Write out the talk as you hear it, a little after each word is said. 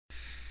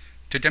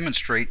To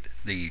demonstrate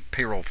the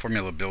payroll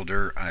formula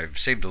builder, I've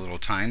saved a little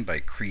time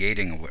by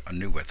creating a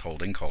new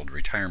withholding called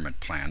retirement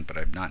plan, but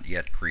I've not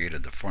yet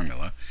created the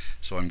formula.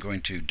 So I'm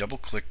going to double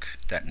click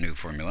that new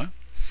formula,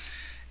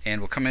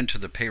 and we'll come into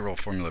the payroll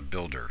formula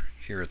builder.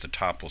 Here at the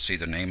top we'll see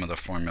the name of the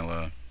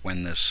formula,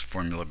 when this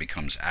formula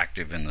becomes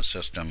active in the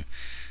system,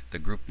 the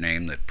group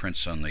name that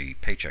prints on the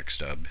paycheck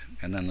stub,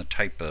 and then the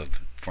type of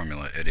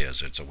formula it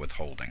is. It's a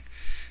withholding.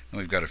 And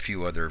we've got a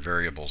few other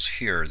variables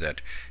here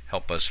that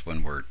help us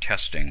when we're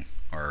testing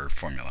our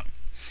formula.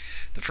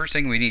 The first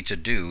thing we need to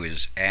do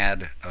is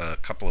add a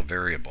couple of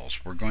variables.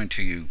 We're going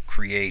to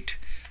create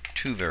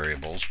two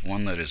variables,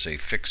 one that is a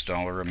fixed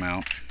dollar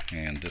amount,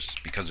 and this,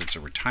 because it's a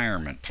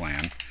retirement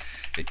plan,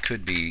 it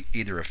could be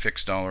either a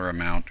fixed dollar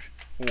amount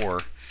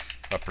or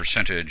a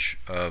percentage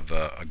of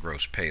a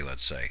gross pay,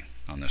 let's say,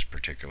 on this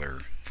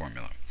particular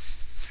formula.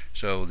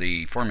 So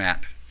the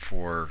format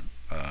for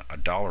a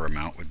dollar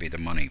amount would be the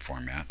money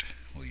format.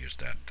 We'll use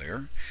that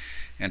there.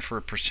 And for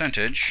a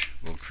percentage,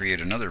 we'll create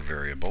another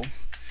variable,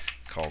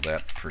 call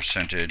that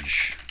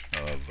percentage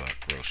of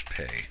gross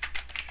pay.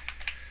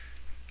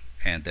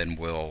 And then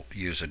we'll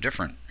use a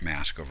different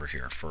mask over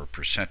here for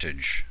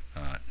percentage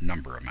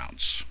number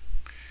amounts.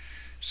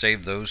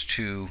 Save those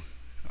two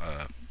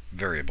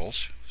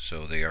variables,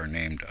 so they are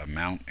named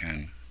amount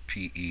and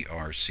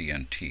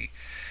PERCNT.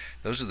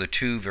 Those are the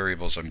two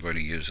variables I'm going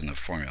to use in the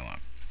formula.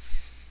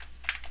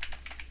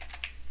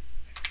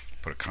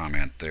 Put a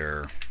comment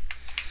there,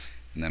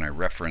 and then I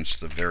reference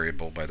the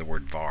variable by the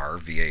word var,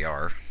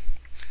 VAR,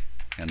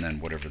 and then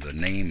whatever the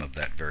name of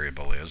that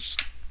variable is.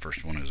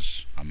 First one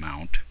is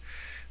amount.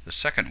 The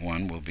second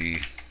one will be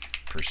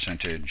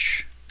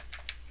percentage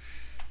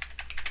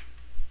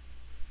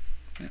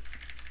of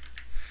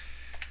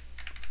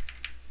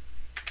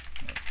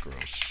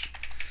gross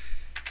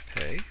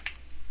pay,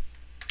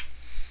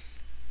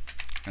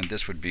 and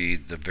this would be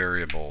the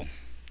variable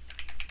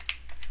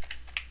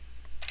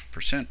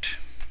percent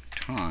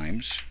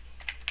times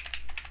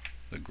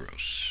the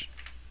gross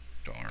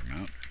dollar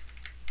amount.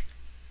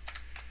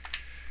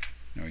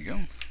 There we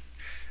go.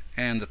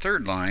 And the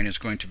third line is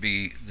going to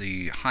be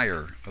the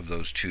higher of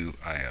those two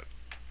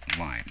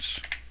lines.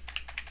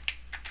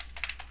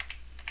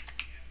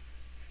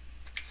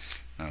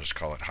 I'll just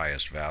call it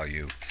highest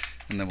value,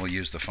 and then we'll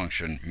use the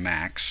function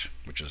max,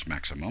 which is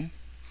maximum,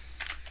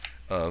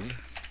 of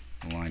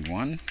line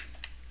 1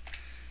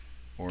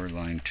 or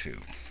line 2.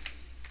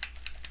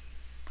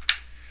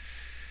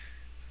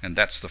 And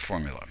that's the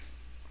formula.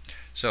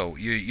 So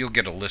you'll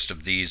get a list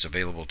of these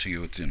available to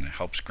you within the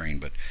help screen,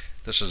 but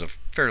this is a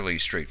fairly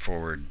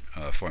straightforward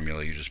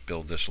formula. You just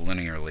build this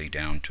linearly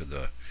down to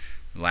the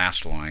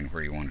last line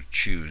where you want to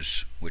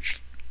choose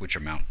which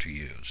amount to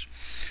use.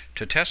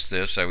 To test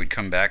this, I would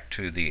come back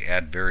to the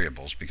add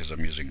variables, because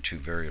I'm using two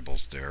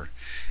variables there,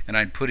 and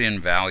I'd put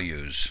in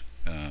values.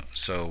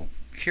 So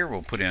here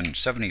we'll put in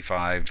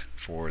 75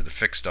 for the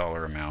fixed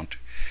dollar amount,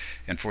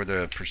 and for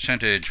the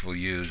percentage we'll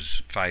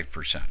use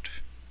 5%.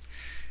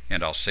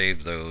 And I'll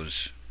save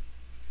those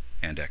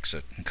and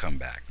exit and come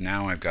back.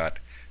 Now I've got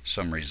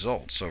some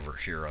results over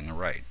here on the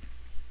right,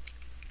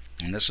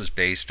 and this is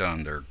based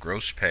on their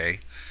gross pay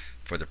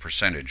for the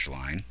percentage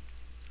line,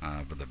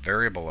 but the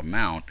variable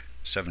amount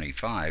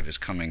 75 is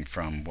coming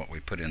from what we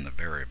put in the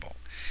variable.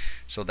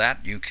 So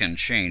that you can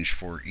change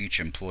for each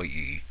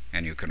employee,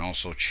 and you can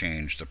also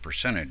change the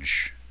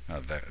percentage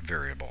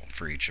variable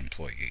for each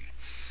employee.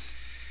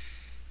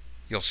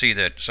 You'll see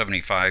that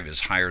 75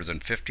 is higher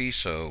than 50,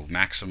 so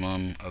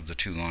maximum of the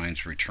two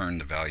lines return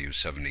the value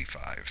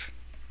 75.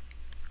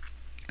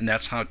 And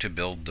that's how to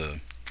build the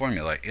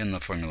formula in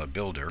the formula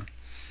builder.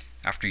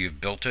 After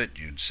you've built it,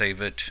 you'd save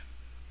it,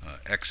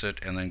 exit,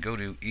 and then go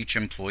to each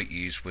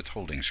employee's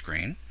withholding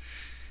screen.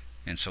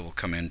 And so we'll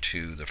come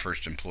into the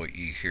first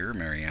employee here,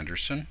 Mary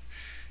Anderson,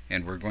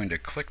 and we're going to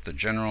click the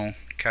general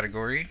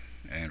category,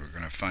 and we're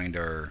going to find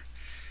our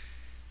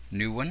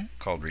new one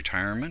called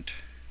retirement,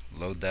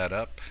 load that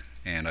up,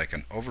 and I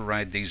can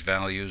override these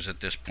values at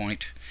this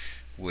point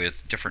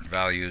with different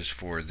values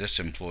for this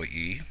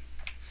employee.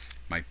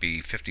 Might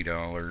be $50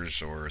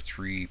 or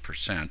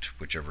 3%,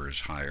 whichever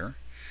is higher,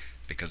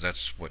 because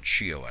that's what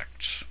she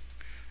elects.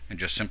 And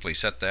just simply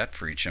set that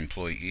for each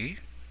employee,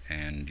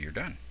 and you're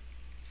done.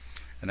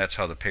 And that's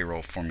how the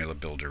payroll formula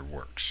builder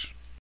works.